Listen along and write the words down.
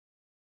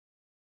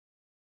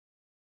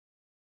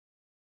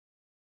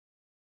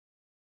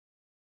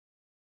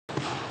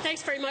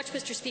Thanks very much,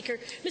 Mr. Speaker.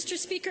 Mr.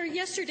 Speaker,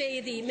 yesterday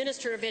the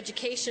Minister of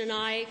Education and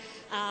I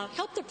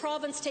helped the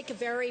province take a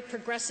very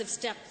progressive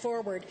step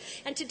forward.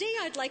 And today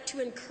I'd like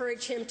to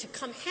encourage him to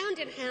come hand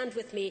in hand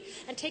with me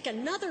and take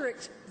another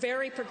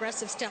very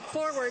progressive step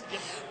forward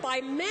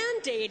by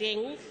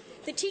mandating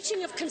the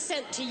teaching of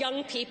consent to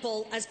young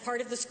people as part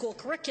of the school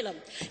curriculum.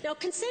 Now,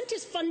 consent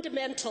is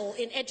fundamental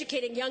in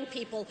educating young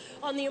people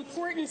on the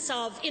importance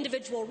of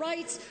individual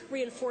rights,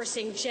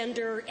 reinforcing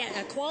gender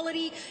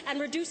equality,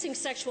 and reducing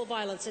sexual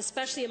violence,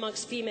 especially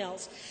amongst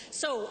females.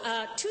 So,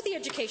 to the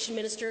Education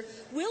Minister,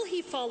 will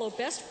he follow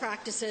best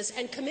practices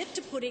and commit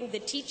to putting the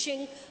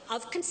teaching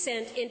of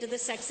consent into the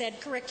sex ed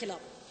curriculum?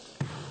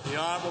 The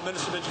Honourable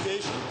Minister of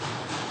Education.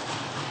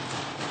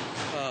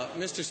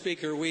 Mr.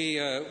 Speaker,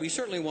 we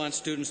certainly want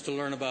students to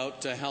learn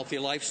about healthy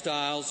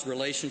lifestyles,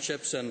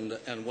 relationships, and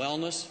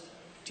wellness.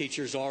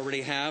 Teachers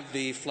already have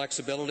the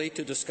flexibility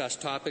to discuss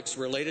topics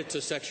related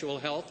to sexual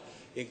health,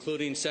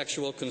 including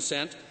sexual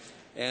consent,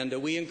 and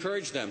we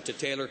encourage them to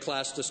tailor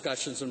class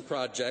discussions and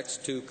projects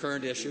to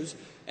current issues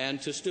and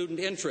to student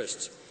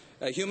interests.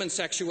 Human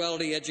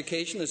sexuality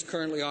education is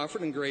currently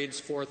offered in grades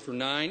 4 through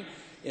 9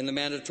 in the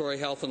Mandatory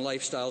Health and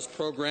Lifestyles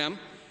program.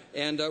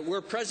 And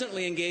we're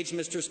presently engaged,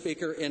 Mr.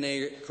 Speaker, in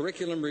a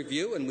curriculum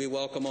review, and we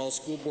welcome all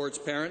school boards,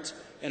 parents,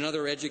 and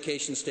other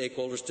education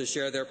stakeholders to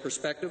share their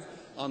perspective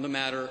on the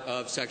matter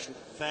of sexual.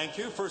 Thank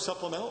you. For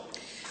supplemental.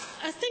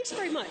 Thanks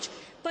very much.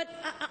 But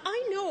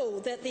I know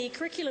that the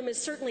curriculum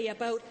is certainly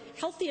about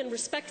healthy and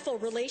respectful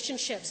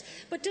relationships.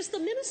 But does the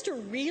minister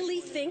really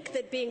think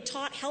that being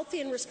taught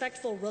healthy and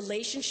respectful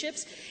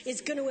relationships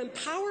is going to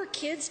empower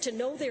kids to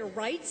know their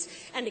rights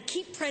and to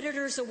keep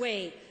predators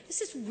away? This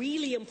is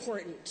really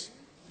important.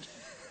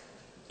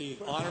 The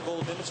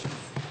Honourable Minister.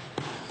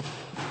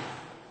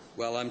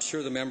 Well, I'm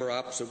sure the member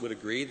opposite would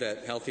agree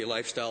that healthy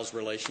lifestyles,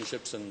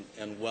 relationships, and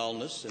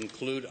wellness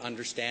include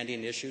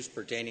understanding issues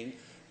pertaining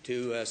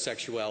to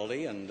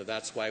sexuality, and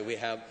that's why we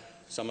have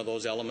some of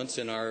those elements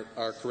in our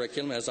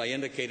curriculum. As I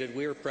indicated,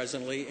 we are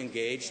presently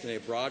engaged in a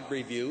broad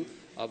review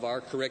of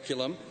our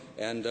curriculum,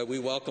 and we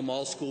welcome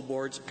all school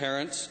boards,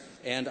 parents,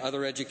 and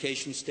other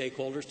education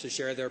stakeholders to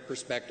share their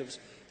perspectives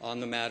on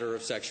the matter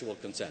of sexual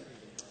consent.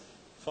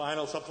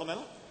 Final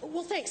supplemental.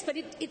 Well, thanks, but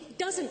it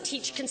doesn't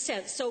teach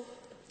consent. So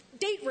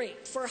date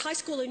rape for high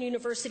school and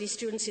university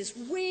students is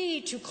way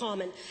too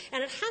common,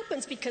 and it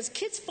happens because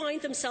kids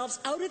find themselves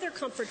out of their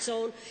comfort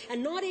zone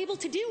and not able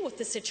to deal with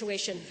the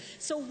situation.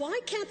 So why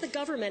can't the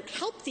government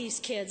help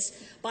these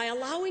kids by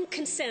allowing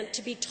consent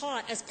to be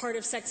taught as part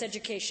of sex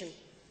education?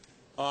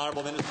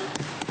 Honourable Minister.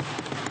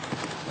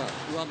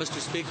 Well, Mr.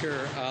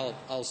 Speaker,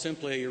 I'll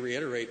simply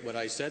reiterate what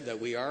I said, that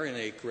we are in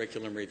a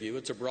curriculum review.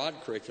 It's a broad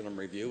curriculum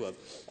review of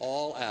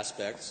all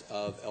aspects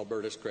of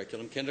Alberta's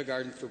curriculum,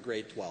 kindergarten through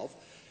grade 12.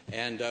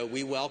 And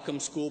we welcome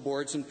school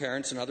boards and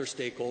parents and other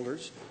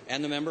stakeholders,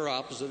 and the member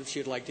opposite, if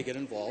she'd like to get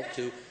involved,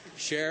 to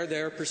share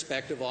their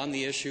perspective on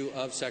the issue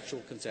of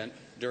sexual consent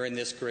during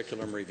this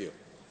curriculum review.